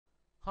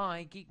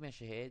Hi,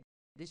 Geekmesher here.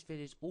 This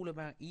video is all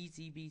about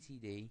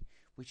EasyBCD,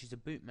 which is a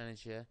boot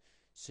manager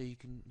so you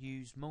can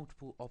use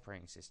multiple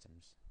operating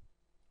systems.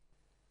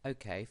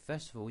 Okay,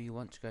 first of all you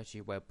want to go to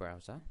your web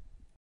browser,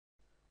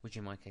 which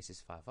in my case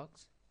is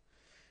Firefox.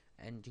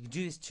 And you can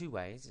do this two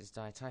ways, is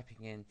by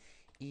typing in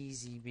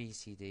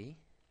EasyBCD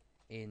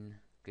in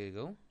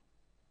Google.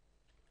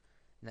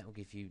 And that will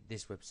give you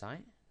this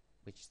website,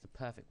 which is the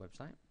perfect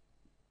website.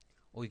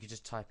 Or you could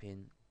just type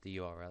in the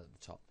URL at the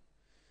top.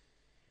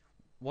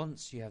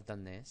 Once you have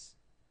done this,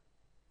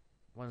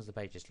 once the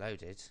page is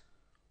loaded,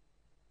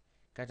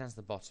 go down to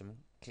the bottom,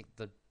 click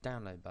the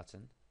download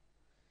button,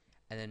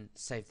 and then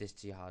save this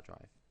to your hard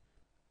drive.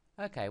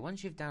 Okay,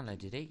 once you've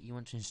downloaded it, you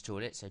want to install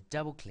it, so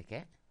double click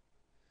it.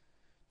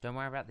 Don't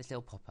worry about this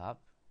little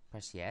pop-up,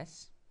 press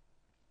yes.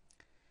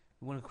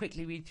 We want to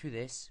quickly read through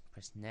this,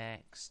 press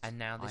next, and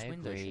now this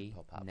window should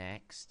pop up.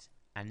 Next,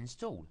 and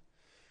install.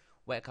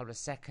 Wait a couple of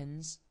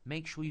seconds,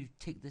 make sure you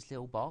tick this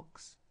little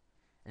box,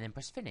 and then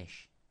press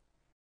finish.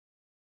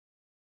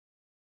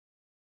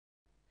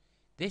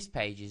 This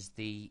page is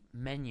the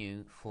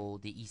menu for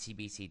the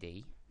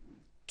EasyBCD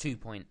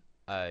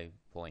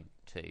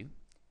 2.0.2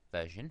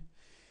 version.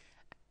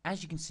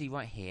 As you can see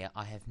right here,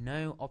 I have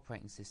no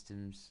operating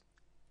systems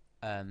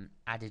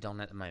added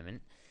on at the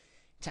moment.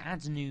 To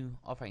add a new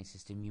operating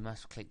system, you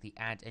must click the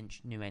Add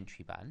New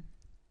Entry button.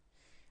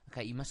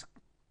 Okay, you must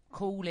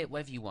call it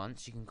whatever you want.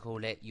 So you can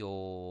call it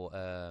your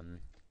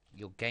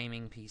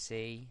gaming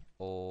PC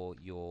or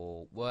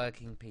your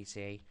working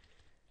PC.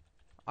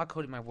 I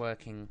call it my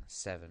working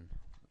 7.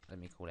 Let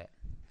me call it.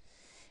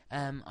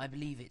 I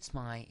believe it's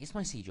my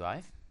C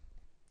drive,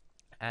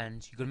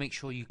 and you've got to make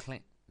sure you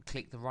click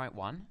the right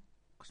one,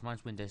 because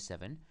mine's Windows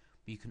 7.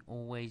 But you can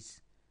always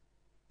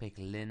pick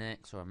a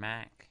Linux or a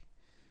Mac.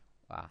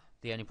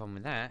 The only problem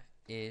with that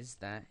is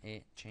that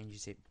it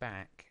changes it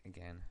back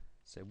again.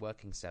 So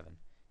working 7,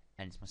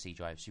 and it's my C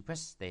drive. So you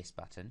press this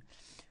button.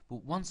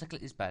 But once I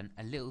click this button,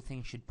 a little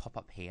thing should pop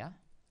up here,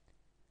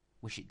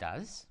 which it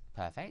does.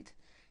 Perfect.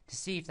 To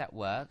see if that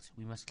works,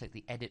 we must click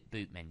the Edit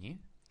Boot menu,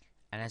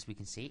 and as we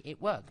can see,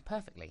 it worked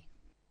perfectly.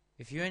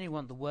 If you only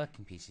want the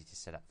working PC to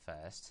set up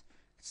first,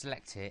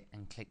 select it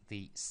and click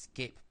the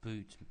Skip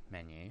Boot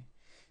menu.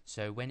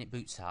 So when it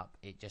boots up,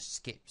 it just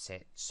skips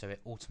it, so it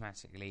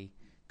automatically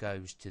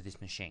goes to this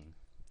machine.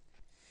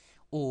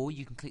 Or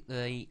you can click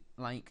the,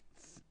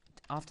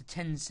 after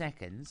 10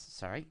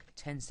 seconds,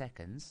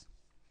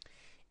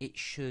 it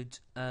should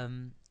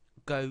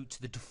go to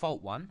the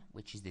default one,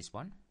 which is this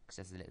one, because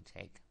there's a little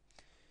tick.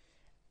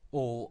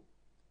 Or,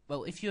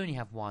 well, if you only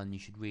have one, you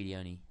should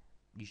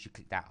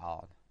click that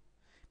hard.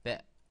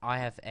 But I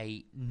have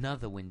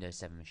another Windows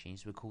 7 machine,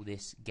 so we'll call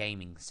this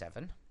Gaming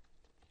 7.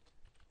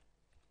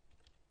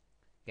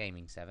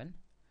 Gaming 7.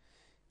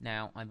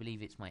 Now, I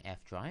believe it's my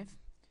F drive.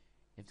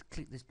 You have to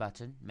click this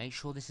button, make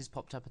sure this is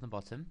popped up on the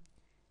bottom.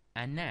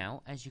 And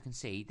now, as you can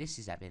see, this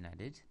has been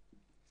added.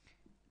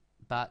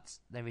 But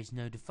there is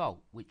no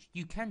default, which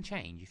you can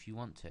change if you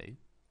want to.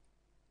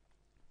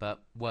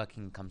 But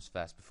working comes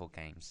first before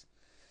games.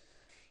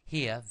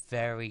 Here,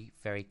 very,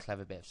 very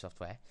clever bit of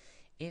software.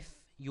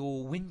 If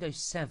your Windows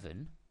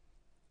 7,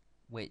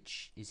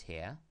 which is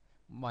here,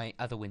 my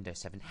other Windows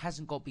 7,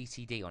 hasn't got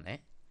BCD on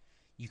it,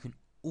 you can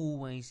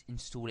always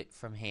install it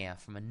from here,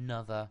 from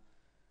another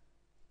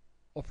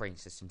operating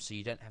system. So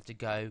you don't have to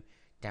go,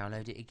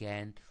 download it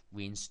again,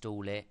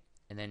 reinstall it,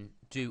 and then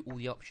do all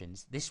the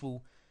options. This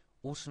will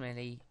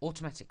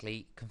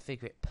automatically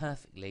configure it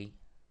perfectly,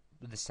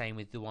 the same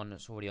with the one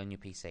that's already on your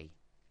PC.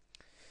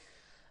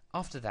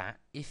 After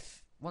that,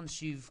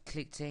 once you've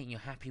clicked it and you're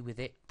happy with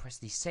it, press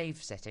the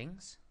Save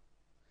Settings,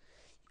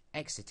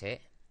 exit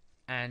it,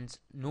 and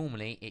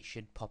normally it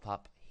should pop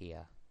up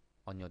here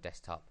on your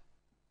desktop.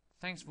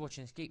 Thanks for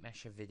watching this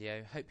Geekmesher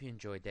video. Hope you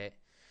enjoyed it.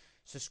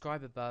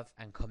 Subscribe above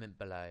and comment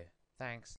below. Thanks.